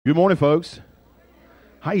Good morning, folks.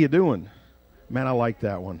 How you doing? Man, I like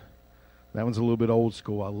that one. That one's a little bit old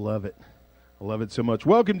school. I love it. I love it so much.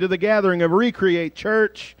 Welcome to the gathering of Recreate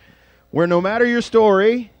Church, where no matter your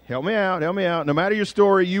story, help me out, no matter your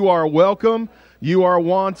story, you are welcome, you are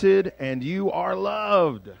wanted, and you are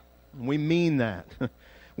loved. We mean that.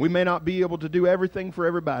 We may not be able to do everything for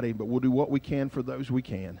everybody, but we'll do what we can for those we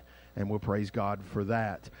can, and we'll praise God for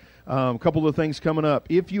that. A couple of things coming up.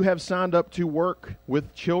 If you have signed up to work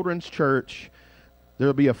with Children's Church, there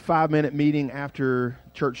will be a 5-minute meeting after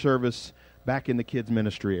church service back in the kids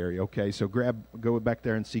ministry area. Okay, so go back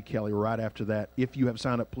there and see Kelly right after that. If you have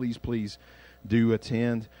signed up, please do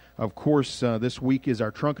attend. Of course, this week is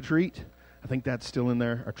our trunk or treat. I think that's still in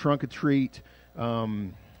there. Our trunk or treat,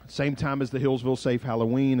 same time as the Hillsville Safe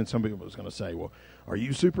Halloween. And some people was going to say, well, are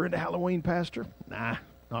you super into Halloween, Pastor? Nah,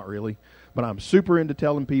 not really. But I'm super into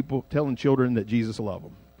telling children that Jesus loves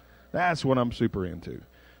them. That's what I'm super into.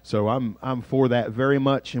 So I'm for that very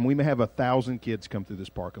much. And we may have 1,000 kids come through this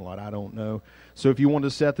parking lot. I don't know. So if you want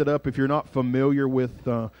to set that up, if you're not familiar with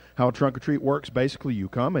how a trunk or treat works, basically you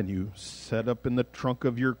come and you set up in the trunk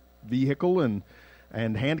of your vehicle and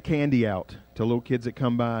hand candy out to little kids that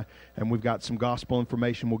come by. And we've got some gospel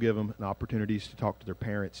information we'll give them and opportunities to talk to their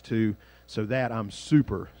parents too. So that I'm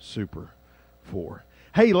super for.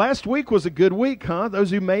 Hey, last week was a good week, huh?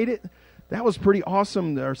 Those who made it, that was pretty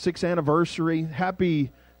awesome. Our 6th anniversary.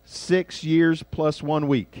 Happy 6 years plus 1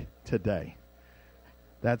 week today.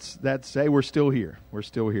 That's hey, we're still here. We're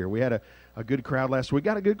still here. We had a good crowd last week.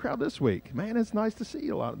 Got a good crowd this week. Man, it's nice to see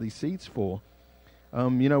a lot of these seats full.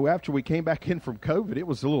 After we came back in from COVID, it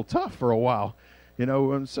was a little tough for a while.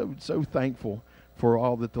 I'm so thankful for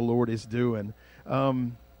all that the Lord is doing.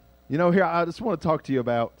 Here I just want to talk to you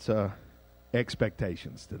about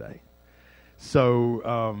expectations today. So,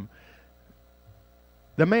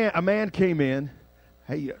 a man came in.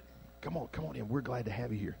 Hey, come on in. We're glad to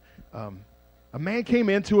have you here. A man came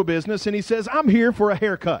into a business and he says, "I'm here for a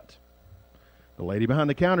haircut." The lady behind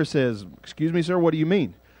the counter says, "Excuse me, sir, what do you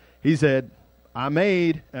mean?" He said, "I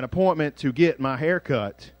made an appointment to get my hair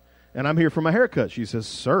cut, and I'm here for my haircut." She says,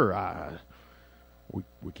 "Sir, we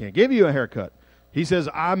can't give you a haircut." He says,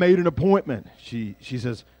 "I made an appointment." She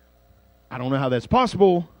says, "I don't know how that's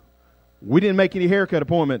possible. We didn't make any haircut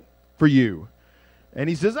appointment for you." And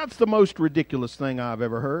he says, "That's the most ridiculous thing I've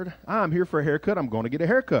ever heard. I'm here for a haircut. I'm going to get a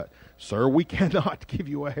haircut." "Sir, we cannot give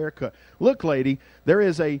you a haircut." "Look, lady, there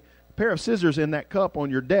is a pair of scissors in that cup on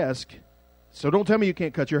your desk, so don't tell me you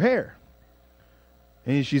can't cut your hair."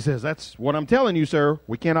 And she says, "That's what I'm telling you, sir.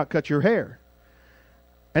 We cannot cut your hair."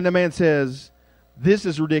 And the man says, "This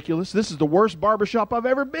is ridiculous. This is the worst barbershop I've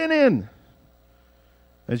ever been in."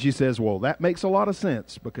 And she says, "Well, that makes a lot of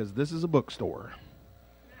sense because this is a bookstore."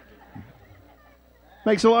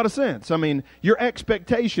 Makes a lot of sense. I mean, your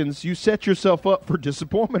expectations, you set yourself up for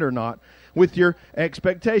disappointment or not with your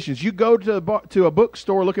expectations. You go to a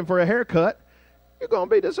bookstore looking for a haircut, you're going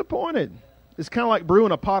to be disappointed. It's kind of like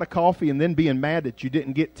brewing a pot of coffee and then being mad that you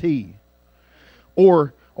didn't get tea.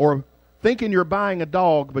 Or thinking you're buying a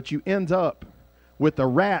dog, but you end up with a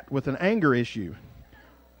rat with an anger issue.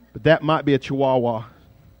 But that might be a Chihuahua.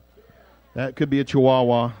 That could be a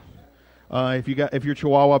Chihuahua. If you're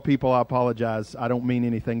Chihuahua people, I apologize. I don't mean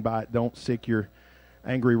anything by it. Don't sick your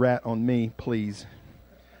angry rat on me, please.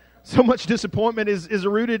 So much disappointment is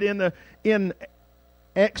rooted in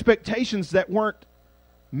expectations that weren't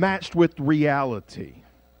matched with reality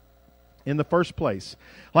in the first place.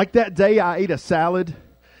 Like that day I ate a salad,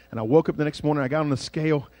 and I woke up the next morning, I got on the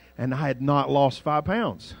scale, and I had not lost 5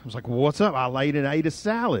 pounds. I was like, "Well, what's up?" I ate a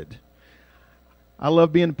salad. I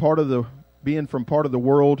love being from part of the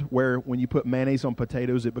world where when you put mayonnaise on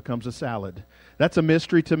potatoes, it becomes a salad. That's a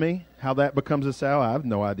mystery to me, how that becomes a salad. I have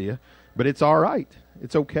no idea, but it's all right.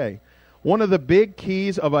 It's okay. One of the big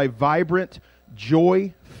keys of a vibrant,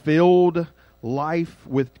 joy-filled life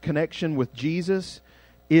with connection with Jesus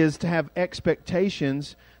is to have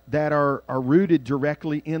expectations that are rooted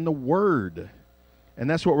directly in the Word. And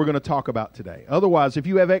that's what we're going to talk about today. Otherwise, if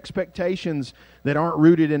you have expectations that aren't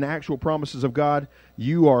rooted in actual promises of God,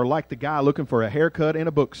 you are like the guy looking for a haircut in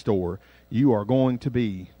a bookstore. You are going to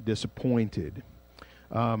be disappointed.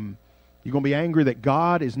 You're going to be angry that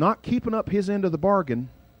God is not keeping up His end of the bargain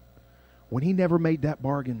when He never made that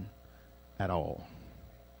bargain at all.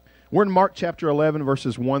 We're in Mark chapter 11,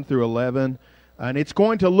 verses 1 through 11. And it's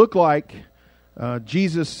going to look like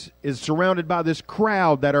Jesus is surrounded by this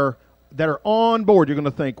crowd that are on board. You're going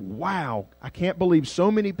to think, wow, I can't believe so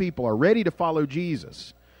many people are ready to follow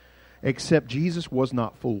Jesus. Except Jesus was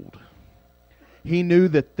not fooled. He knew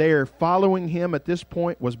that their following Him at this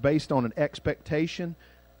point was based on an expectation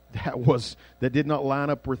that did not line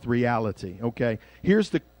up with reality. Okay, here's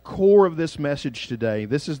the core of this message today.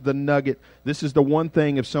 This is the nugget. This is the one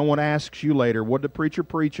thing, if someone asks you later, what did the preacher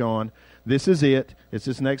preach on? This is it. It's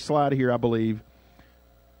this next slide here, I believe.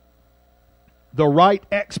 The right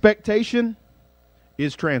expectation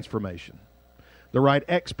is transformation. The right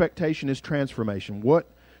expectation is transformation. What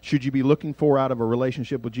should you be looking for out of a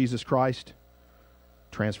relationship with Jesus Christ?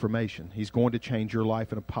 Transformation. He's going to change your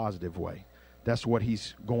life in a positive way. That's what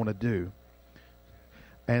He's going to do.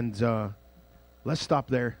 And let's stop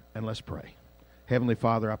there and let's pray. Heavenly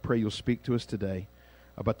Father, I pray You'll speak to us today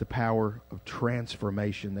about the power of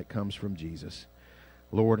transformation that comes from Jesus.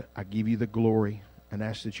 Lord, I give You the glory and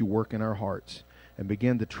ask that You work in our hearts and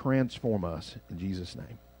begin to transform us. In Jesus'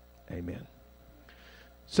 name, amen.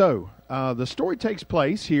 So, the story takes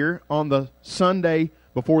place here on the Sunday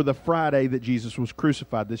before the Friday that Jesus was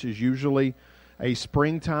crucified. This is usually a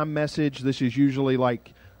springtime message. This is usually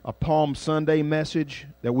like a Palm Sunday message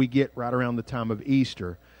that we get right around the time of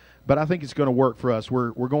Easter. But I think it's going to work for us.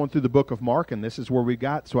 We're going through the book of Mark, and this is where we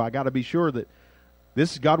got. So I got to be sure that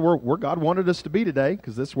this is where God wanted us to be today,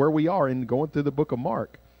 because this is where we are in going through the book of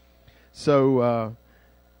Mark. So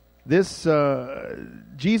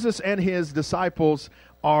Jesus and His disciples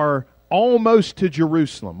are almost to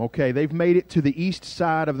Jerusalem. Okay, they've made it to the east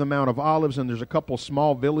side of the Mount of Olives, and there's a couple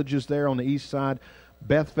small villages there on the east side,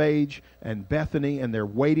 Bethphage and Bethany, and they're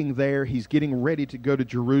waiting there. He's getting ready to go to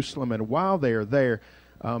Jerusalem, and while they're there,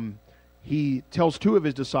 He tells two of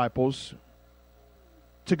His disciples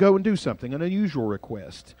to go and do something, an unusual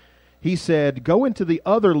request. He said, go into the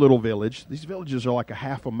other little village. These villages are like a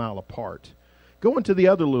half a mile apart. Go into the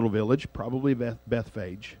other little village, probably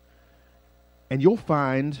Bethphage, and you'll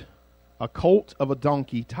find a colt of a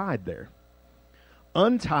donkey tied there.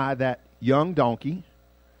 Untie that young donkey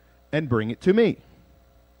and bring it to me.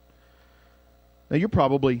 Now you're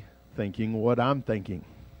probably thinking what I'm thinking.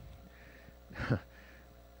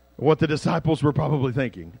 What the disciples were probably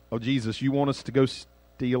thinking. Oh, Jesus, you want us to go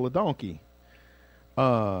steal a donkey?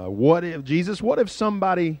 What if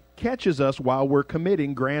somebody catches us while we're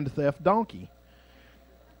committing grand theft donkey?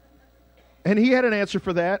 And He had an answer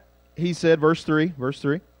for that. He said, verse 3,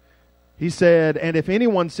 He said, and if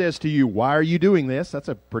anyone says to you, why are you doing this? That's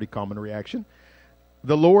a pretty common reaction.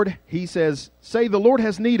 He says, say the Lord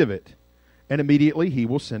has need of it, and immediately He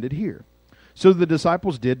will send it here. So the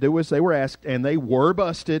disciples did do as they were asked, and they were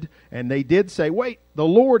busted, and they did say, wait, the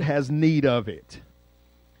Lord has need of it.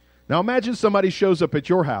 Now imagine somebody shows up at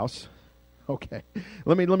your house. Okay,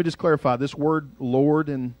 let me just clarify. This word Lord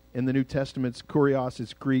in the New Testament, it's kurios,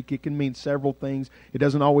 it's Greek. It can mean several things. It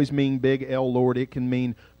doesn't always mean big L Lord. It can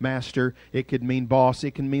mean master. It could mean boss.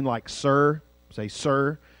 It can mean like sir. Say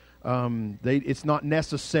sir. It's not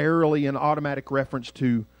necessarily an automatic reference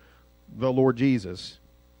to the Lord Jesus.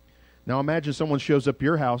 Now imagine someone shows up at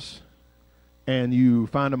your house and you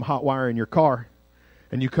find them hot wiring your car,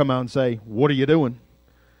 and you come out and say, what are you doing?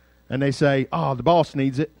 And they say, oh, the boss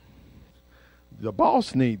needs it. The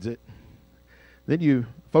boss needs it. Then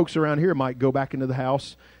folks around here might go back into the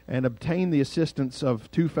house and obtain the assistance of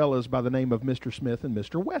two fellows by the name of Mr. Smith and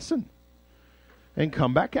Mr. Wesson and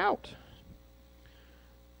come back out.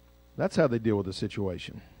 That's how they deal with the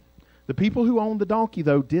situation. The people who owned the donkey,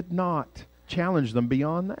 though, did not challenge them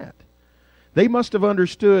beyond that. They must have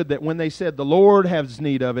understood that when they said the Lord has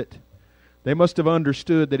need of it, they must have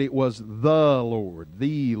understood that it was the Lord,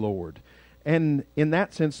 the Lord. And in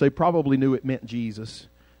that sense, they probably knew it meant Jesus.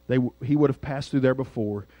 He would have passed through there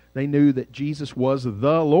before. They knew that Jesus was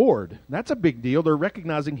the Lord. That's a big deal. They're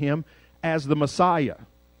recognizing Him as the Messiah.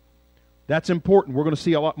 That's important. We're going to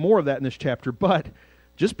see a lot more of that in this chapter. But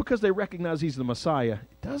just because they recognize He's the Messiah,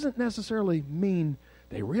 it doesn't necessarily mean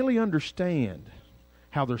they really understand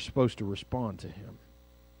how they're supposed to respond to Him.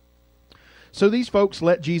 So these folks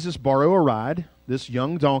let Jesus borrow a ride, this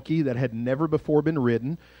young donkey that had never before been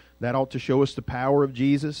ridden. That ought to show us the power of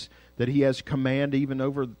Jesus, that He has command even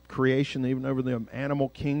over creation, even over the animal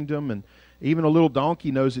kingdom, and even a little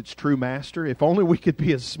donkey knows its true master. If only we could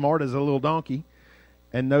be as smart as a little donkey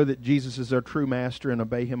and know that Jesus is our true master and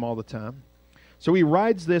obey Him all the time. So He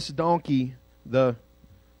rides this donkey the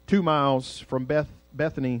 2 miles from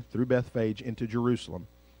Bethany through Bethphage into Jerusalem.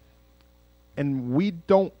 And we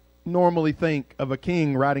don't normally think of a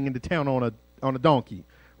king riding into town on a donkey,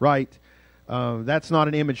 right? That's not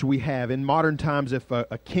an image we have. In modern times, if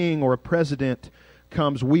a king or a president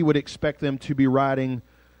comes, we would expect them to be riding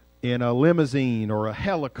in a limousine or a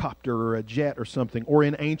helicopter or a jet or something. Or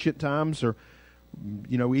in ancient times, or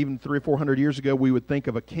even 300 or 400 years ago, we would think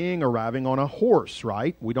of a king arriving on a horse,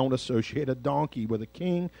 right? We don't associate a donkey with a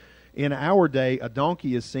king. in our day, a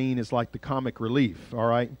donkey is seen as like the comic relief, all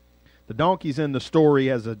right? The donkey's in the story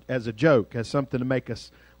as a joke, as something to make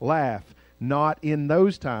us laugh. Not in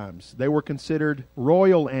those times. They were considered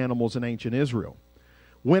royal animals in ancient Israel.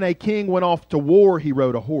 When a king went off to war, he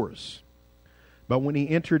rode a horse. But when he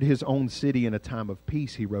entered his own city in a time of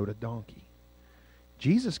peace, he rode a donkey.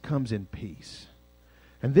 Jesus comes in peace.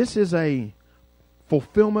 And this is a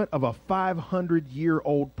fulfillment of a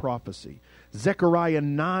 500-year-old prophecy. Zechariah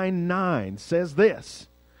 9:9 says this: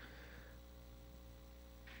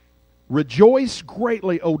 Rejoice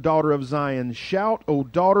greatly, O daughter of Zion. Shout, O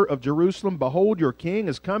daughter of Jerusalem. Behold, your king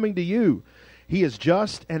is coming to you. He is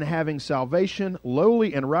just and having salvation,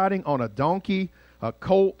 lowly and riding on a donkey, a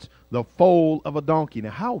colt, the foal of a donkey.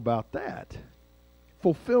 Now, how about that?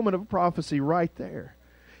 Fulfillment of prophecy right there.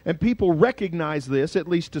 And people recognize this, at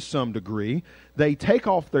least to some degree. They take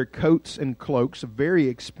off their coats and cloaks, a very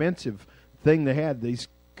expensive thing they had. These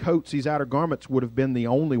coats, these outer garments would have been the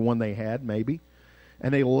only one they had, maybe.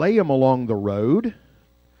 And they lay them along the road.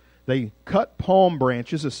 They cut palm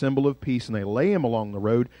branches, a symbol of peace, and they lay them along the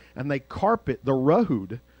road, and they carpet the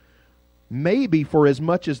road, maybe for as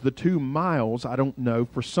much as the 2 miles, I don't know,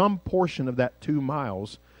 for some portion of that 2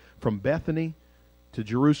 miles from Bethany to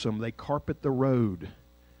Jerusalem. They carpet the road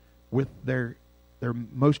with their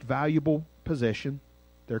most valuable possession,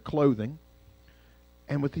 their clothing,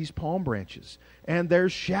 and with these palm branches. And they're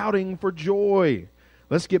shouting for joy.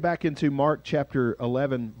 Let's get back into Mark chapter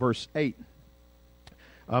 11, verse 8.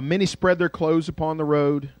 Many spread their clothes upon the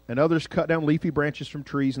road, and others cut down leafy branches from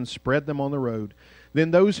trees and spread them on the road.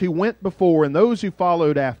 Then those who went before and those who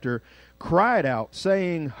followed after cried out,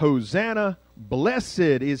 saying, Hosanna, blessed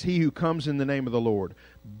is he who comes in the name of the Lord.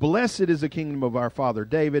 Blessed is the kingdom of our father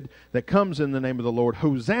David that comes in the name of the Lord.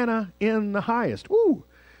 Hosanna in the highest. Ooh,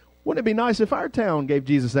 wouldn't it be nice if our town gave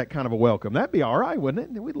Jesus that kind of a welcome? That'd be all right,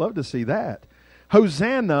 wouldn't it? We'd love to see that.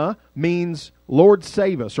 Hosanna means Lord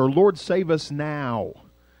save us, or Lord save us now.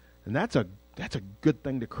 And that's a good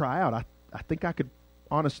thing to cry out. I think I could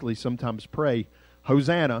honestly sometimes pray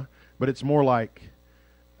Hosanna, but it's more like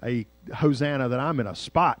a Hosanna that I'm in a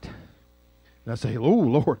spot. And I say,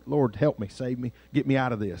 oh, Lord, help me, save me, get me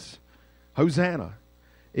out of this. Hosanna.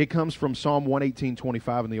 It comes from Psalm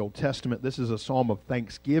 118:25 in the Old Testament. This is a psalm of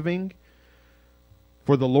thanksgiving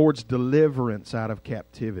for the Lord's deliverance out of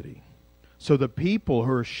captivity. So the people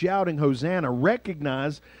who are shouting Hosanna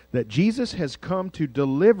recognize that Jesus has come to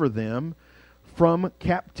deliver them from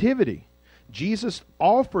captivity. Jesus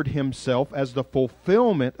offered himself as the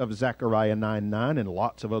fulfillment of Zechariah 9:9 and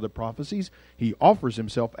lots of other prophecies. He offers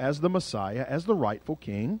himself as the Messiah, as the rightful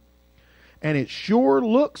king. And it sure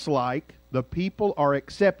looks like the people are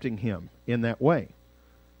accepting him in that way.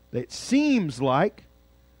 It seems like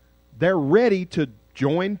they're ready to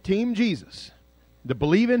join Team Jesus, to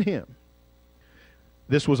believe in him.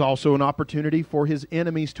 This was also an opportunity for his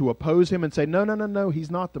enemies to oppose him and say, no,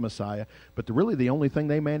 he's not the Messiah. But really the only thing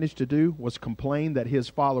they managed to do was complain that his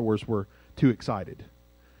followers were too excited.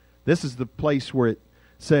 This is the place where it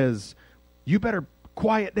says, you better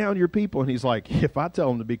quiet down your people. And he's like, if I tell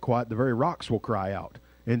them to be quiet, the very rocks will cry out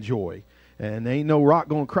in joy. And ain't no rock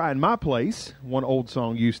going to cry in my place, one old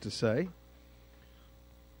song used to say.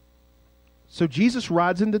 So Jesus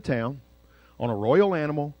rides into town on a royal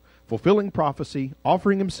animal, fulfilling prophecy,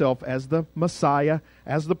 offering himself as the Messiah,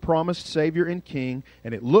 as the promised Savior and King,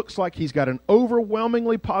 and it looks like he's got an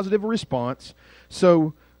overwhelmingly positive response.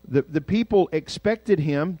 So the people expected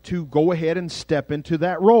him to go ahead and step into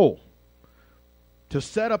that role, to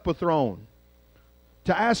set up a throne,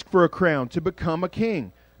 to ask for a crown, to become a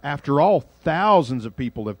king. After all, thousands of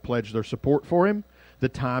people have pledged their support for him. The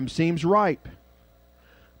time seems ripe.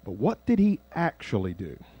 But what did he actually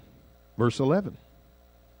do? Verse 11.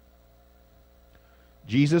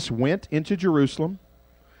 Jesus went into Jerusalem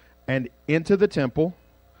and into the temple.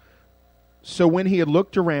 So when he had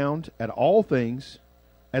looked around at all things,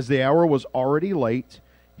 as the hour was already late,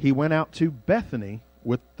 he went out to Bethany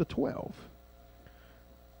with the 12.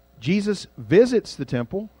 Jesus visits the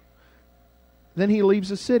temple, then he leaves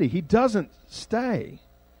the city. He doesn't stay.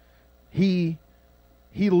 He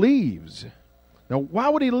leaves. Now, why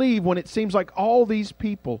would he leave when it seems like all these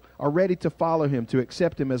people are ready to follow him, to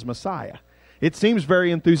accept him as Messiah? It seems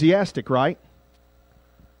very enthusiastic, right?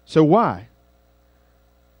 So why?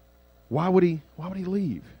 Why would he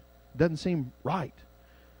leave? Doesn't seem right.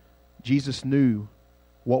 Jesus knew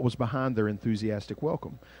what was behind their enthusiastic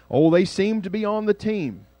welcome. Oh, they seemed to be on the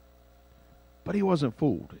team. But he wasn't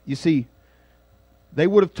fooled. You see, they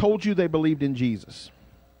would have told you they believed in Jesus.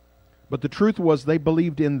 But the truth was they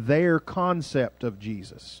believed in their concept of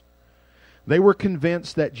Jesus. They were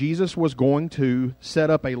convinced that Jesus was going to set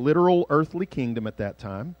up a literal earthly kingdom at that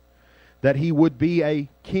time, that he would be a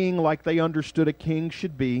king like they understood a king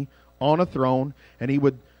should be, on a throne, and he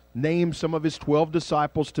would name some of his 12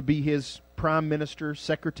 disciples to be his prime minister,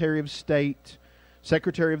 secretary of state,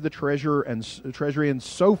 secretary of the treasury, and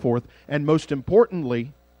so forth. And most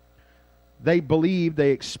importantly, they believed,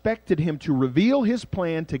 they expected him to reveal his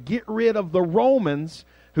plan to get rid of the Romans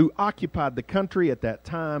who occupied the country at that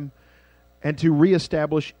time and to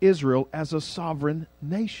reestablish Israel as a sovereign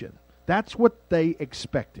nation. That's what they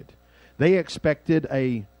expected. They expected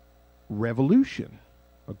a revolution.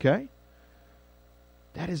 Okay?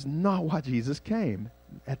 That is not why Jesus came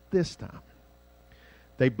at this time.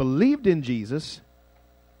 They believed in Jesus,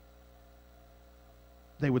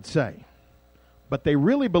 they would say, but they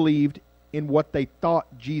really believed in what they thought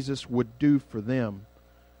Jesus would do for them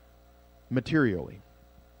materially.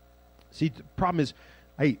 See, the problem is,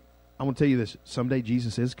 hey, I want to tell you this. Someday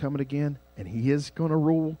Jesus is coming again, and he is going to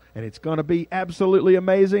rule, and it's going to be absolutely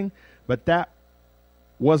amazing, but that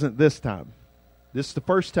wasn't this time. This is the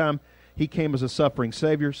first time he came as a suffering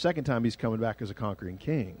Savior. Second time he's coming back as a conquering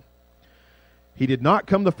king. He did not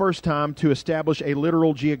come the first time to establish a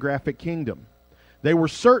literal geographic kingdom. They were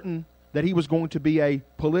certain that he was going to be a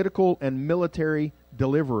political and military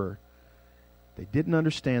deliverer. They didn't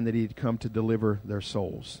understand that he had come to deliver their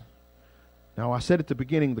souls. Now, I said at the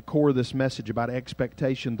beginning, the core of this message about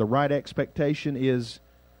expectation, the right expectation is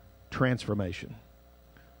transformation.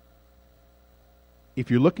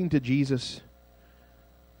 If you're looking to Jesus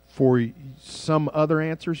for some other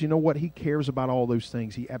answers, you know what? He cares about all those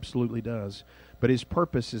things. He absolutely does. But his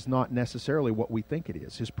purpose is not necessarily what we think it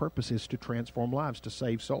is. His purpose is to transform lives, to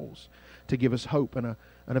save souls, to give us hope and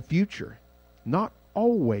a future. Not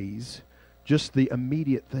always just the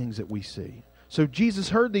immediate things that we see. So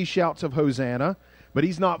Jesus heard these shouts of Hosanna, but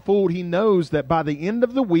he's not fooled. He knows that by the end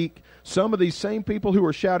of the week, some of these same people who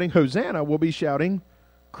are shouting Hosanna will be shouting,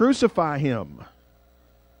 crucify him.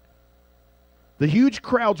 The huge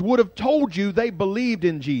crowds would have told you they believed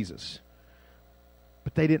in Jesus,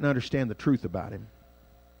 but they didn't understand the truth about him.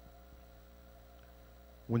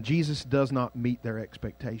 When Jesus does not meet their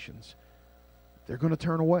expectations, they're going to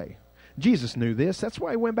turn away. Jesus knew this. That's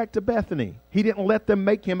why he went back to Bethany. He didn't let them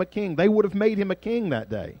make him a king. They would have made him a king that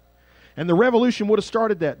day. And the revolution would have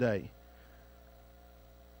started that day.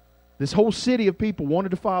 This whole city of people wanted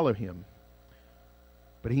to follow him.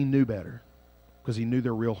 But he knew better because he knew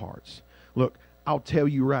their real hearts. Look, I'll tell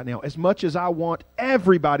you right now, as much as I want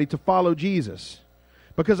everybody to follow Jesus,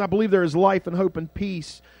 because I believe there is life and hope and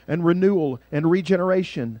peace and renewal and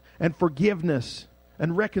regeneration and forgiveness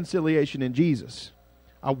and reconciliation in Jesus.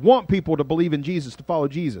 I want people to believe in Jesus, to follow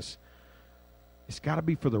Jesus. It's got to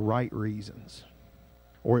be for the right reasons,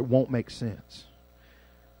 or it won't make sense.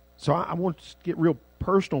 So I want to get real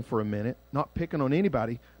personal for a minute, not picking on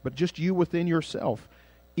anybody, but just you within yourself.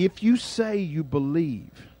 If you say you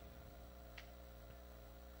believe,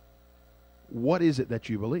 what is it that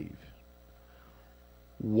you believe?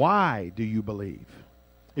 Why do you believe?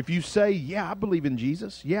 If you say, yeah, I believe in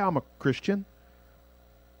Jesus, yeah, I'm a Christian,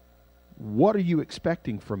 what are you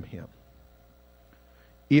expecting from him?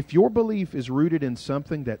 If your belief is rooted in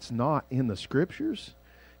something that's not in the Scriptures,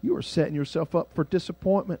 you are setting yourself up for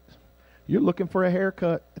disappointment. You're looking for a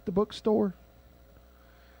haircut at the bookstore.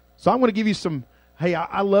 So I'm going to give you some, hey,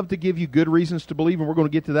 I love to give you good reasons to believe, and we're going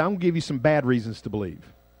to get to that. I'm going to give you some bad reasons to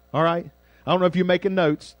believe. All right? I don't know if you're making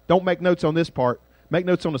notes. Don't make notes on this part. Make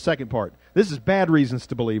notes on the second part. This is bad reasons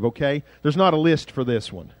to believe, okay? There's not a list for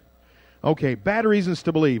this one. Okay, bad reasons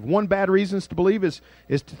to believe. One bad reasons to believe is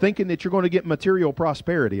thinking that you're going to get material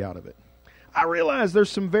prosperity out of it. I realize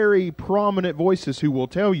there's some very prominent voices who will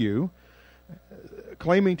tell you,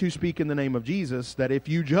 claiming to speak in the name of Jesus, that if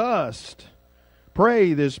you just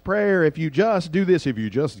pray this prayer, if you just do this, if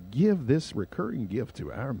you just give this recurring gift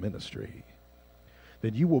to our ministry,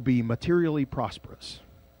 then you will be materially prosperous.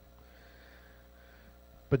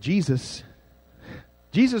 But Jesus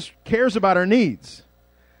cares about our needs.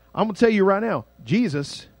 I'm going to tell you right now,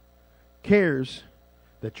 Jesus cares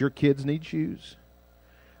that your kids need shoes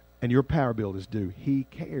and your power bill is due. He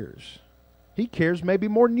cares. He cares maybe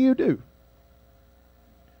more than you do.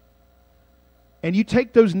 And you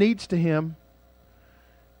take those needs to him,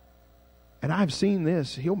 and I've seen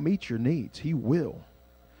this, he'll meet your needs. He will.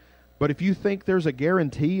 But if you think there's a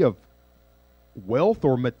guarantee of wealth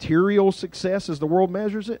or material success as the world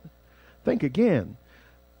measures it, think again.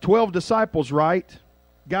 12 disciples, right?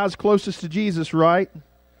 Guys closest to Jesus, right?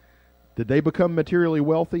 Did they become materially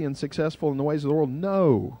wealthy and successful in the ways of the world?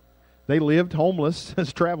 No. They lived homeless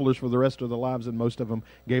as travelers for the rest of their lives, and most of them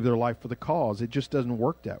gave their life for the cause. It just doesn't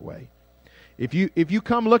work that way. If you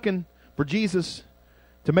come looking for Jesus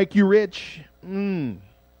to make you rich,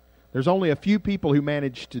 there's only a few people who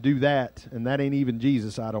manage to do that, and that ain't even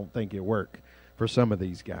Jesus. I don't think it'll work for some of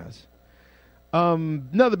these guys.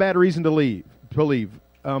 Another bad reason to leave,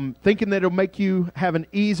 thinking that it'll make you have an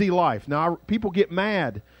easy life. Now, people get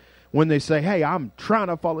mad when they say, hey, I'm trying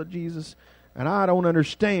to follow Jesus, and I don't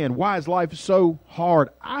understand why is life so hard.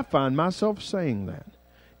 I find myself saying that.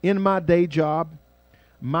 In my day job,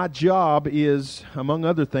 my job is, among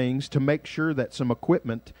other things, to make sure that some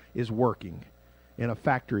equipment is working in a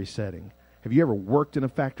factory setting. Have you ever worked in a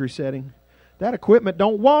factory setting? That equipment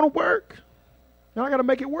don't want to work. And I got to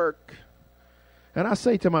make it work. And I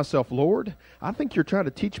say to myself, Lord, I think you're trying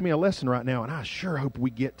to teach me a lesson right now, and I sure hope we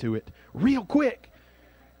get to it real quick,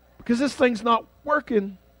 because this thing's not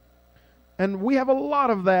working. And we have a lot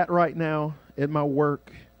of that right now at my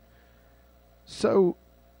work. So,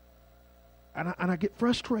 and I get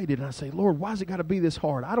frustrated, and I say, Lord, why's it got to be this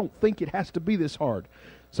hard? I don't think it has to be this hard.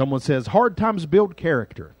 Someone says, hard times build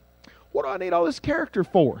character. What do I need all this character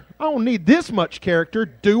for? I don't need this much character,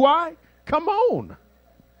 do I? Come on.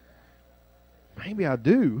 Maybe I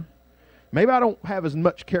do. Maybe I don't have as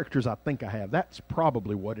much character as I think I have. That's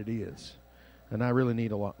probably what it is. And I really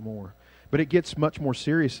need a lot more. But it gets much more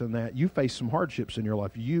serious than that. You face some hardships in your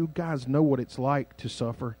life. You guys know what it's like to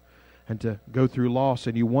suffer and to go through loss,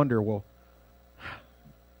 and you wonder, well,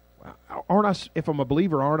 if I'm a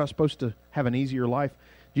believer, aren't I supposed to have an easier life?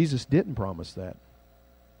 Jesus didn't promise that.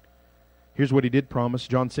 Here's what he did promise.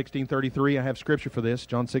 John 16:33. I have scripture for this.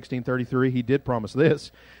 John 16:33. He did promise this.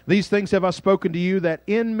 These things have I spoken to you, that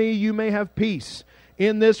in me you may have peace.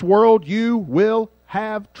 In this world you will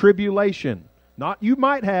have tribulation. Not you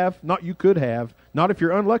might have, not you could have, not if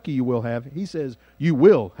you're unlucky you will have. He says you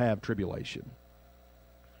will have tribulation.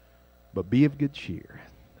 But be of good cheer.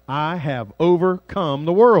 I have overcome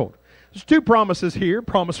the world. There's two promises here.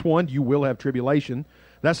 Promise one, you will have tribulation.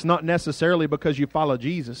 That's not necessarily because you follow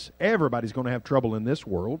Jesus. Everybody's going to have trouble in this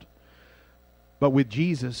world. But with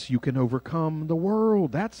Jesus, you can overcome the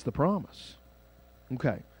world. That's the promise.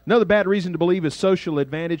 Okay. Another bad reason to believe is social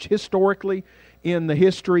advantage. Historically, in the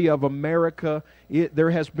history of America,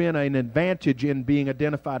 there has been an advantage in being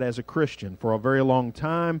identified as a Christian. For a very long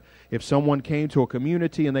time, if someone came to a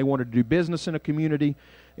community and they wanted to do business in a community,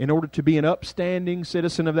 in order to be an upstanding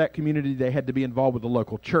citizen of that community, they had to be involved with the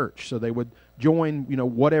local church. So they would join,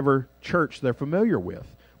 whatever church they're familiar with,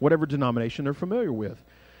 whatever denomination they're familiar with.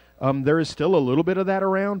 There is still a little bit of that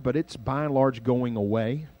around, but it's by and large going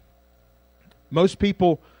away. Most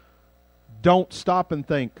people don't stop and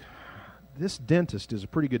think, this dentist is a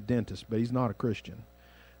pretty good dentist, but he's not a Christian.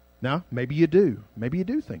 Now, maybe you do. Maybe you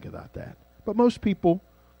do think about that. But most people,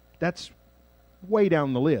 that's way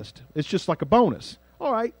down the list. It's just like a bonus.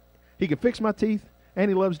 All right, he can fix my teeth, and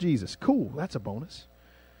he loves Jesus. Cool, that's a bonus.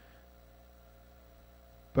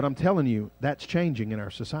 But I'm telling you, that's changing in our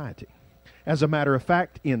society. As a matter of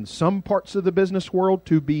fact, in some parts of the business world,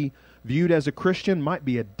 to be viewed as a Christian might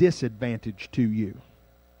be a disadvantage to you.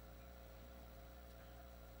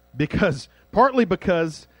 Partly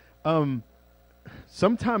because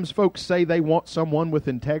sometimes folks say they want someone with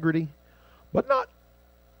integrity, but not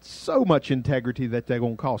so much integrity that they're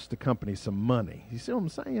going to cost the company some money. You see what I'm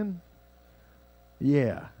saying?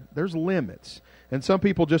 Yeah, there's limits. And some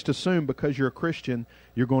people just assume because you're a Christian,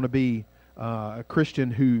 you're going to be a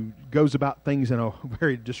Christian who goes about things in a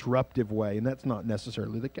very disruptive way, and that's not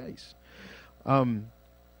necessarily the case.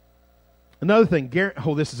 Another thing,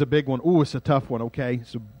 this is a big one. It's a tough one, okay?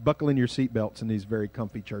 So buckle in your seatbelts in these very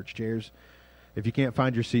comfy church chairs. If you can't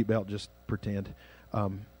find your seatbelt, just pretend.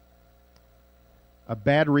 A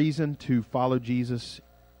bad reason to follow Jesus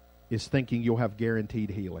is thinking you'll have guaranteed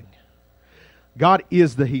healing. God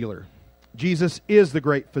is the healer. Jesus is the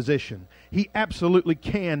great physician. He absolutely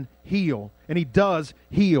can heal, and He does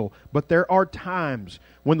heal. But there are times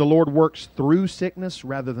when the Lord works through sickness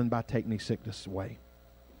rather than by taking sickness away.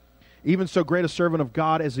 Even so great a servant of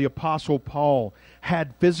God as the Apostle Paul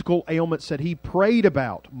had physical ailments that he prayed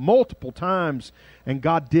about multiple times, and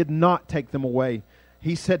God did not take them away.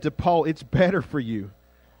 He said to Paul, it's better for you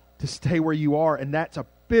to stay where you are, and that's a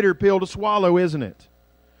bitter pill to swallow, isn't it?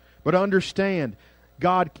 But understand,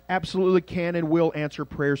 God absolutely can and will answer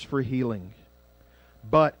prayers for healing.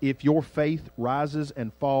 But if your faith rises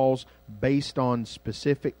and falls based on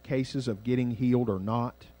specific cases of getting healed or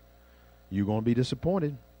not, you're going to be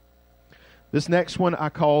disappointed. This next one I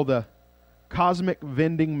call the cosmic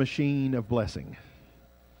vending machine of blessing.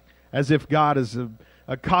 As if God is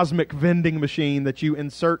a cosmic vending machine that you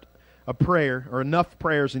insert a prayer or enough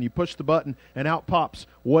prayers and you push the button and out pops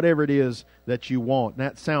whatever it is that you want. And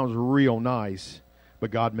that sounds real nice.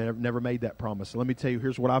 But God never made that promise. Let me tell you,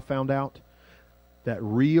 here's what I found out. That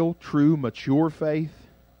real, true, mature faith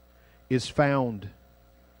is found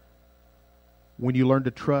when you learn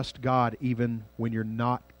to trust God even when you're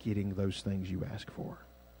not getting those things you ask for.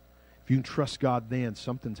 If you can trust God then,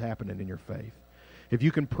 something's happening in your faith. If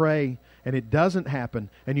you can pray and it doesn't happen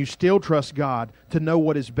and you still trust God to know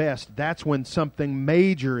what is best, that's when something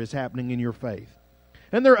major is happening in your faith.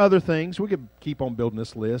 And there are other things. We could keep on building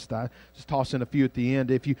this list. I just toss in a few at the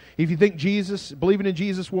end. If you think believing in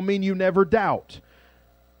Jesus will mean you never doubt,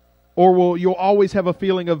 or you'll always have a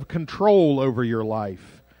feeling of control over your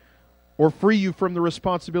life, or free you from the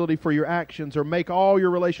responsibility for your actions, or make all your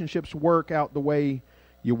relationships work out the way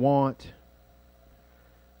you want,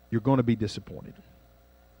 you're going to be disappointed.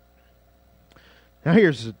 Now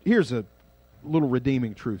here's a little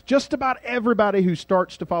redeeming truth. Just about everybody who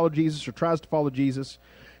starts to follow Jesus or tries to follow Jesus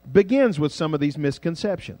begins with some of these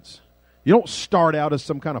misconceptions. You don't start out as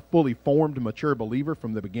some kind of fully formed, mature believer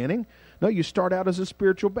from the beginning. No, you start out as a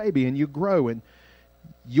spiritual baby and you grow, and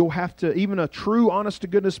you'll have to, even a true,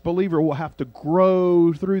 honest-to-goodness believer will have to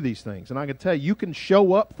grow through these things. And I can tell you, you can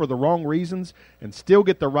show up for the wrong reasons and still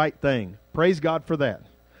get the right thing. Praise God for that.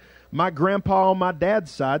 My grandpa on my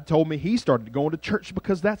dad's side told me he started going to church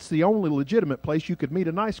because that's the only legitimate place you could meet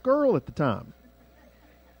a nice girl at the time.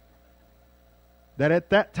 That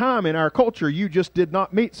at that time in our culture, you just did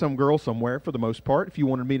not meet some girl somewhere for the most part. If you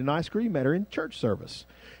wanted to meet a nice girl, you met her in church service.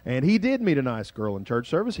 And he did meet a nice girl in church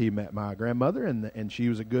service. He met my grandmother, and she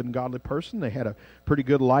was a good and godly person. They had a pretty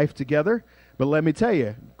good life together. But let me tell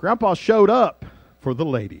you, Grandpa showed up for the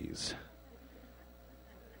ladies.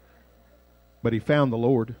 But he found the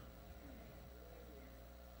Lord.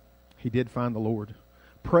 He did find the Lord.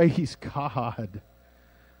 Praise God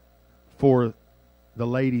for the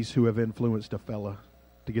ladies who have influenced a fella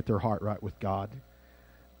to get their heart right with God.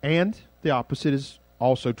 And the opposite is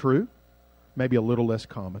also true, maybe a little less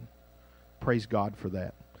common. Praise God for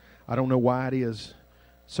that. I don't know why it is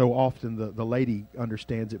so often the lady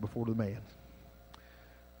understands it before the man.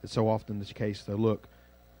 It's so often the case, though. Look,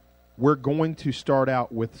 we're going to start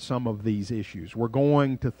out with some of these issues. We're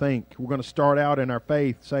going to start out in our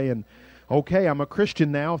faith saying, okay, I'm a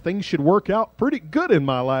Christian now. Things should work out pretty good in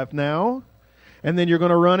my life now. And then you're going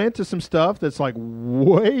to run into some stuff that's like,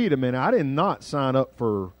 wait a minute, I did not sign up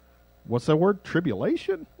for, what's that word,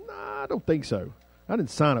 tribulation? Nah, I don't think so. I didn't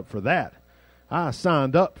sign up for that. I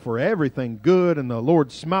signed up for everything good and the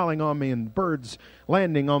Lord smiling on me and birds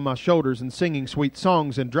landing on my shoulders and singing sweet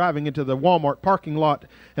songs and driving into the Walmart parking lot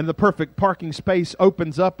and the perfect parking space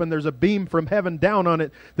opens up and there's a beam from heaven down on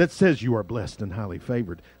it that says you are blessed and highly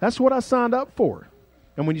favored. That's what I signed up for.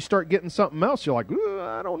 And when you start getting something else, you're like,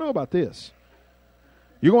 I don't know about this.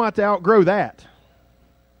 You're going to have to outgrow that.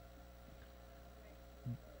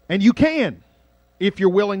 And you can. If you're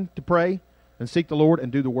willing to pray and seek the Lord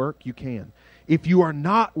and do the work, you can. If you are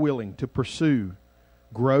not willing to pursue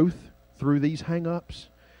growth through these hang-ups,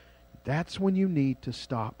 that's when you need to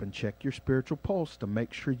stop and check your spiritual pulse to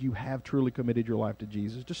make sure you have truly committed your life to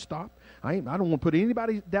Jesus. Just stop. I don't want to put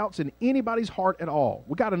anybody's doubts in anybody's heart at all.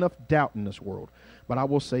 We got enough doubt in this world. But I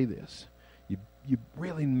will say this. You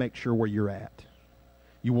really make sure where you're at.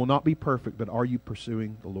 You will not be perfect, but are you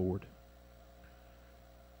pursuing the Lord?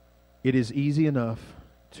 It is easy enough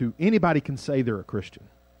anybody can say they're a Christian.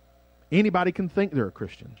 Anybody can think they're a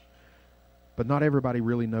Christian. But not everybody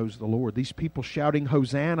really knows the Lord. These people shouting,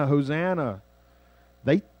 Hosanna, Hosanna,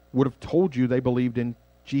 they would have told you they believed in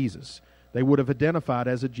Jesus. They would have identified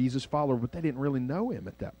as a Jesus follower, but they didn't really know Him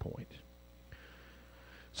at that point.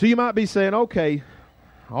 So you might be saying, okay,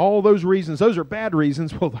 all those reasons, those are bad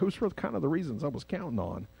reasons. Well, those were kind of the reasons I was counting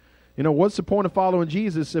on. You know, what's the point of following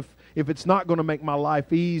Jesus if it's not going to make my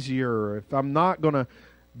life easier, or if I'm not going to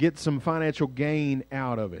get some financial gain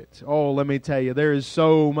out of it? Oh, let me tell you, there is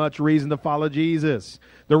so much reason to follow Jesus.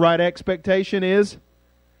 The right expectation is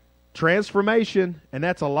transformation, and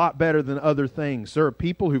that's a lot better than other things. There are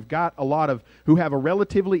people who have a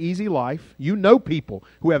relatively easy life. You know people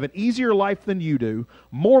who have an easier life than you do,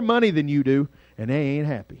 more money than you do, and they ain't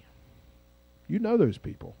happy. You know those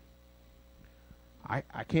people.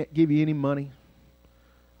 I can't give you any money.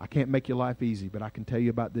 I can't make your life easy, but I can tell you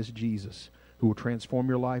about this Jesus who will transform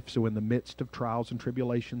your life so in the midst of trials and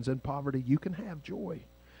tribulations and poverty, you can have joy.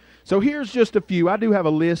 So here's just a few. I do have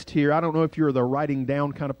a list here. I don't know if you're the writing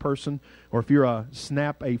down kind of person or if you're a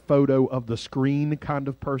snap a photo of the screen kind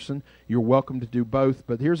of person. You're welcome to do both.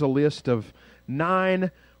 But here's a list of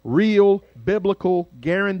 9 real, biblical,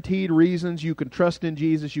 guaranteed reasons you can trust in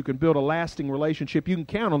Jesus. You can build a lasting relationship. You can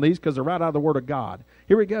count on these because they're right out of the Word of God.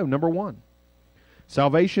 Here we go. Number 1,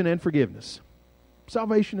 salvation and forgiveness.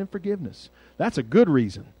 Salvation and forgiveness. That's a good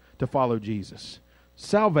reason to follow Jesus.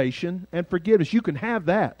 Salvation and forgiveness. You can have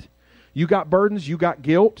that. You got burdens, you got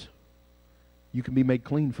guilt. You can be made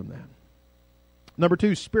clean from that. Number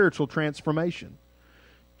 2, spiritual transformation.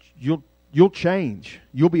 You'll change.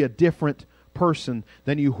 You'll be a different person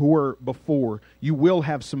than you were before. You will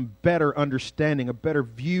have some better understanding, a better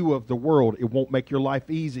view of the world. It won't make your life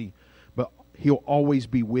easy, but He'll always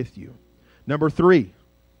be with you. Number 3,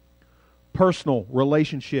 personal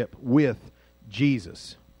relationship with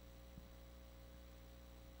Jesus.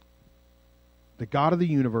 The God of the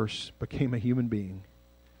universe became a human being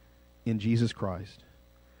in Jesus Christ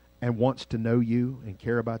and wants to know you and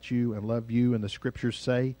care about you and love you. And the Scriptures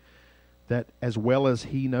say that as well as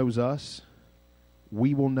He knows us,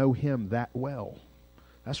 we will know Him that well.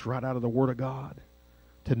 That's right out of the Word of God.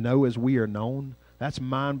 To know as we are known, that's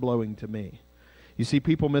mind-blowing to me. You see,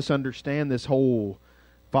 people misunderstand this whole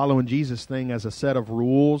following Jesus thing as a set of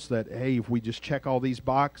rules that, hey, if we just check all these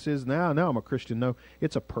boxes, now I'm a Christian. No,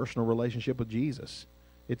 it's a personal relationship with Jesus.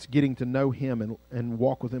 It's getting to know Him and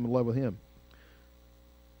walk with Him and love with Him.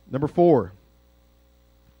 Number 4,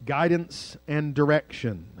 guidance and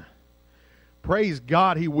direction. Praise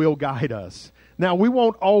God, He will guide us. Now, we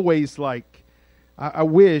won't always I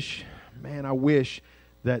wish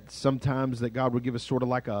that sometimes that God would give us sort of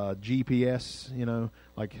like a GPS,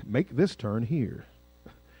 like make this turn here.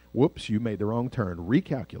 Whoops, you made the wrong turn.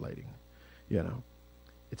 Recalculating.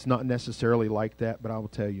 It's not necessarily like that, but I will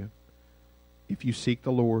tell you, if you seek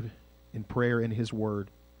the Lord in prayer and His Word,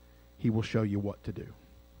 He will show you what to do.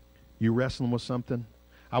 You wrestling with something?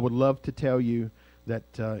 I would love to tell you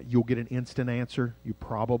that you'll get an instant answer. You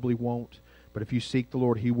probably won't. But if you seek the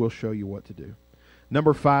Lord, He will show you what to do.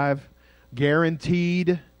 Number 5,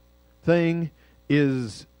 guaranteed thing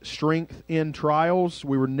is strength in trials.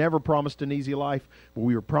 We were never promised an easy life, but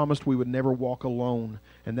we were promised we would never walk alone,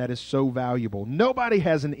 and that is so valuable. Nobody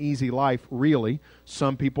has an easy life, really.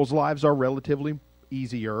 Some people's lives are relatively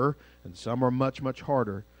easier, and some are much, much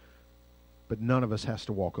harder, but none of us has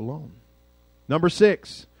to walk alone. Number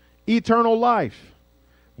 6, eternal life.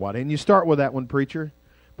 Why didn't you start with that one, preacher?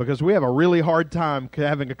 Because we have a really hard time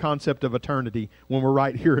having a concept of eternity when we're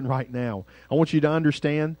right here and right now. I want you to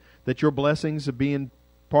understand that your blessings of being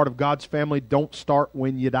part of God's family don't start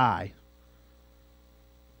when you die.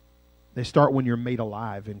 They start when you're made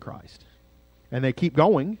alive in Christ. And they keep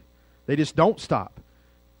going. They just don't stop.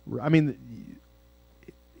 I mean,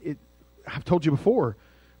 I've told you before,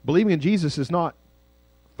 believing in Jesus is not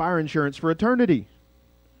fire insurance for eternity.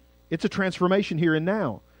 It's a transformation here and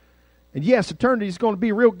now. And yes, eternity is going to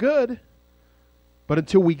be real good, but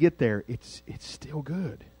until we get there, it's still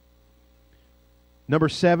good. Number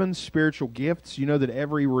 7, spiritual gifts. You know that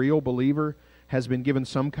every real believer has been given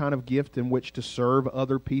some kind of gift in which to serve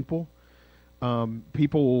other people.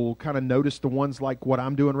 People will kind of notice the ones like what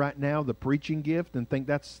I'm doing right now, the preaching gift, and think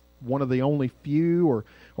that's one of the only few,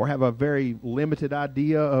 or have a very limited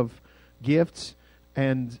idea of gifts,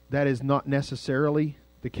 and that is not necessarily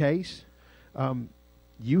the case.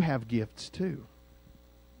 You have gifts too.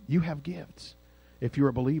 You have gifts, if you're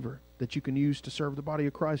a believer, that you can use to serve the body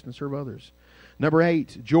of Christ and serve others. Number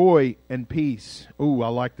 8, joy and peace. Ooh, I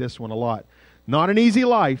like this one a lot. Not an easy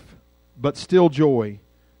life, but still joy,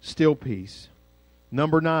 still peace.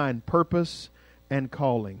 Number 9, purpose and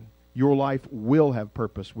calling. Your life will have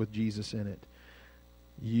purpose with Jesus in it.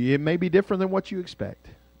 It may be different than what you expect,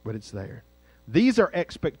 but it's there. These are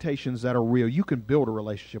expectations that are real. You can build a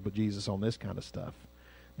relationship with Jesus on this kind of stuff.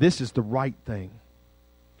 This is the right thing.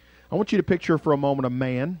 I want you to picture for a moment a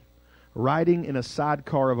man riding in a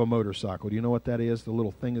sidecar of a motorcycle. Do you know what that is? The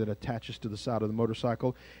little thing that attaches to the side of the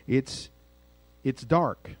motorcycle. It's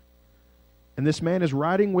dark. And this man is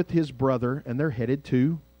riding with his brother, and they're headed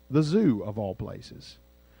to the zoo, of all places,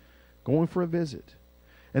 going for a visit.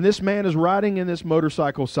 And this man is riding in this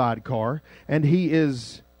motorcycle sidecar, and he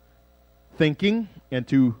is thinking, and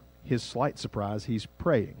to his slight surprise, he's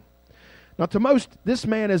praying. Now, to most, this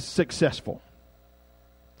man is successful.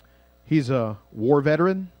 He's a war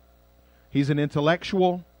veteran. He's an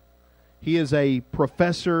intellectual. He is a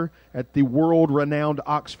professor at the world-renowned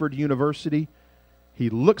Oxford University. He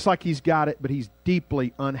looks like he's got it, but he's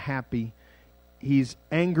deeply unhappy. He's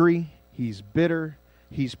angry. He's bitter.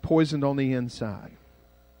 He's poisoned on the inside.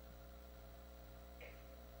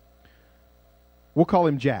 We'll call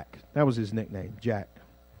him Jack. That was his nickname, Jack.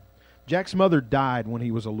 Jack's mother died when he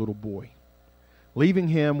was a little boy, leaving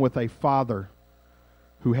him with a father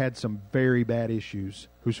who had some very bad issues,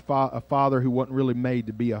 a father who wasn't really made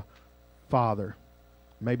to be a father.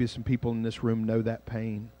 Maybe some people in this room know that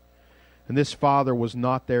pain. And this father was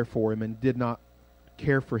not there for him and did not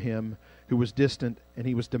care for him, who was distant, and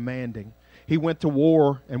he was demanding. He went to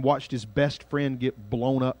war and watched his best friend get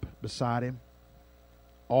blown up beside him.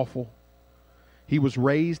 Awful. He was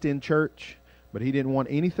raised in church, but he didn't want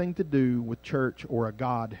anything to do with church or a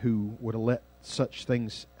God who would have let such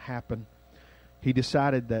things happen. He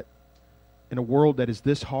decided that in a world that is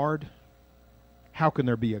this hard, how can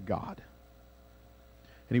there be a God?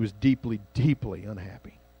 And he was deeply, deeply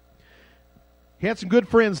unhappy. He had some good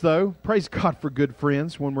friends, though. Praise God for good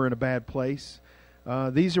friends when we're in a bad place.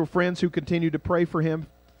 These are friends who continued to pray for him,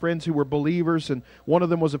 friends who were believers, and one of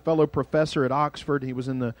them was a fellow professor at Oxford. He was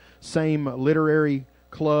in the same literary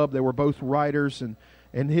club. They were both writers,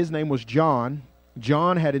 and his name was John.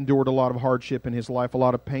 John had endured a lot of hardship in his life, a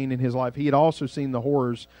lot of pain in his life. He had also seen the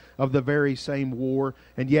horrors of the very same war,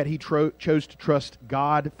 and yet he chose to trust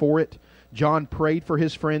God for it. John prayed for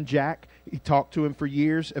his friend Jack. He talked to him for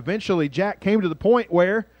years. Eventually, Jack came to the point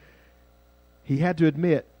where he had to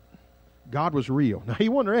admit God was real. Now, he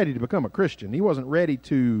wasn't ready to become a Christian. He wasn't ready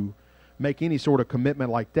to make any sort of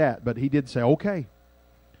commitment like that, but he did say, okay,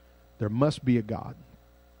 there must be a God.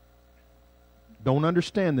 Don't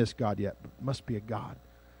understand this God yet, but must be a God.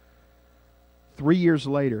 3 years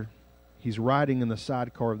later, he's riding in the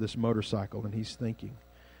sidecar of this motorcycle, and he's thinking,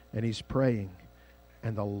 and he's praying,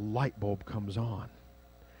 and the light bulb comes on.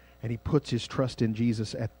 And he puts his trust in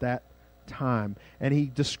Jesus at that time. And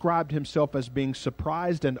he described himself as being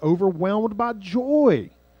surprised and overwhelmed by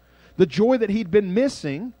joy. The joy that he'd been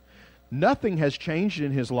missing. Nothing has changed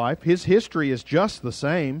in his life. His history is just the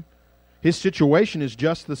same. His situation is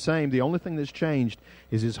just the same. The only thing that's changed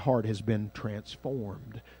is his heart has been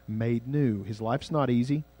transformed, made new. His life's not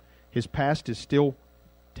easy. His past is still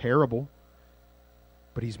terrible,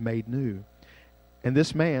 but he's made new. And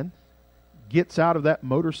this man gets out of that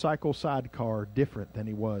motorcycle sidecar different than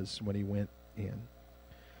he was when he went in.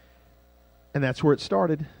 And that's where it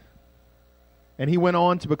started. And he went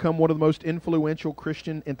on to become one of the most influential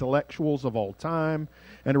Christian intellectuals of all time,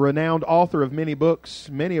 and a renowned author of many books,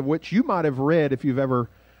 many of which you might have read if you've ever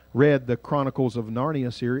read the Chronicles of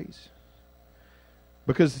Narnia series.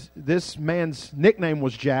 Because this man's nickname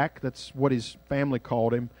was Jack. That's what his family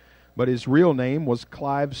called him. But his real name was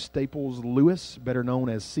Clive Staples Lewis, better known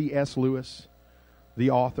as C.S. Lewis, the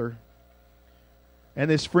author. And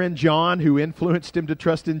his friend John, who influenced him to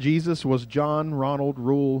trust in Jesus, was John Ronald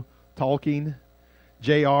Reuel Tolkien,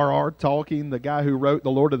 J.R.R. Tolkien, the guy who wrote The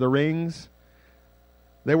Lord of the Rings.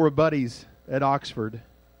 They were buddies at Oxford.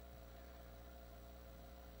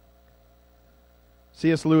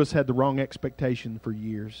 C.S. Lewis had the wrong expectation for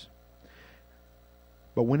years.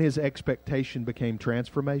 But when his expectation became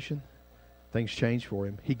transformation, things changed for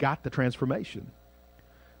him. He got the transformation.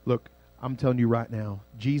 Look, I'm telling you right now,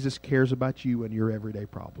 Jesus cares about you and your everyday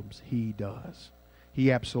problems. He does.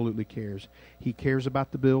 He absolutely cares. He cares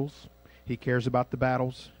about the bills. He cares about the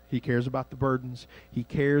battles. He cares about the burdens. He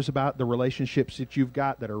cares about the relationships that you've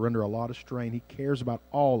got that are under a lot of strain. He cares about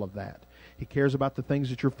all of that. He cares about the things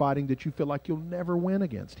that you're fighting that you feel like you'll never win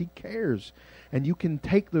against. He cares. And you can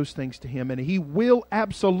take those things to Him, and He will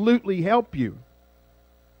absolutely help you.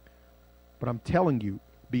 But I'm telling you,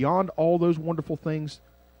 beyond all those wonderful things,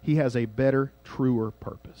 He has a better, truer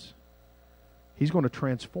purpose. He's going to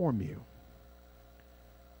transform you.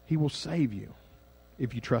 He will save you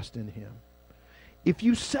if you trust in Him. If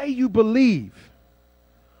you say you believe,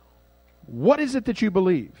 what is it that you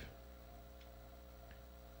believe?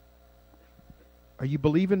 Are you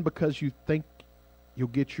believing because you think you'll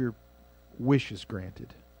get your wishes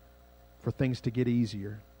granted, for things to get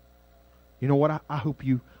easier? You know what? I hope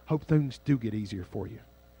things do get easier for you.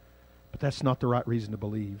 But that's not the right reason to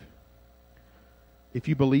believe. If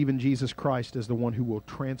you believe in Jesus Christ as the one who will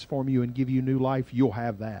transform you and give you new life, you'll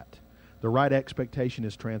have that. The right expectation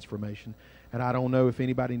is transformation. And I don't know if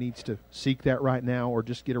anybody needs to seek that right now or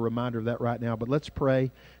just get a reminder of that right now. But let's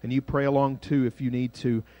pray, and you pray along too if you need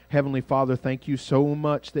to. Heavenly Father, thank you so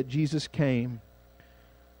much that Jesus came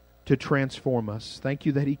to transform us. Thank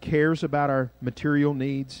you that He cares about our material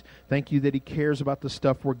needs. Thank you that He cares about the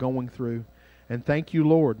stuff we're going through. And thank you,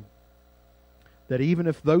 Lord, that even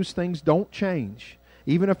if those things don't change,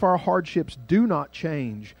 even if our hardships do not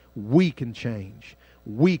change, we can change.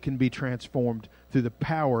 We can be transformed through the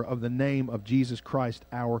power of the name of Jesus Christ,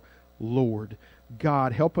 our Lord.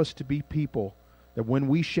 God, help us to be people that when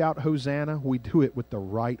we shout Hosanna, we do it with the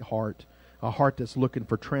right heart, a heart that's looking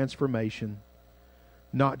for transformation,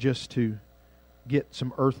 not just to get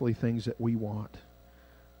some earthly things that we want.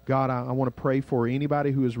 God, I want to pray for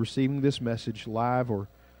anybody who is receiving this message live or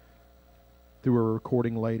through a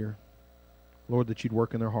recording later. Lord, that you'd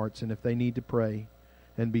work in their hearts, and if they need to pray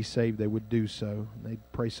and be saved, they would do so. And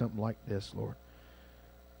they'd pray something like this, Lord.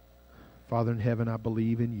 Father in heaven, I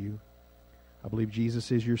believe in you. I believe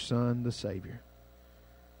Jesus is your Son, the Savior.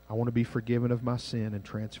 I want to be forgiven of my sin and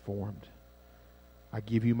transformed. I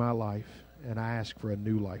give you my life, and I ask for a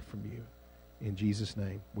new life from you. In Jesus'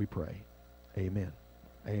 name we pray. Amen.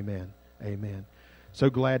 Amen. Amen. So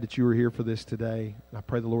glad that you were here for this today. I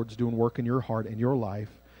pray the Lord's doing work in your heart and your life.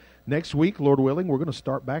 Next week, Lord willing, we're going to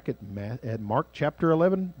start back at Mark chapter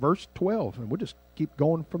 11, verse 12, and we'll just keep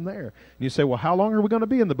going from there. And you say, well, how long are we going to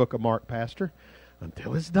be in the book of Mark, Pastor?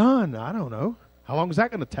 Until it's done. I don't know. How long is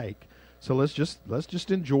that going to take? So let's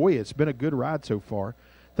just enjoy it. It's been a good ride so far.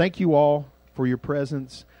 Thank you all for your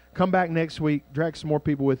presence. Come back next week. Drag some more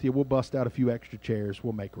people with you. We'll bust out a few extra chairs.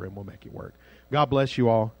 We'll make room. We'll make it work. God bless you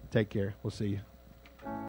all. Take care. We'll see you.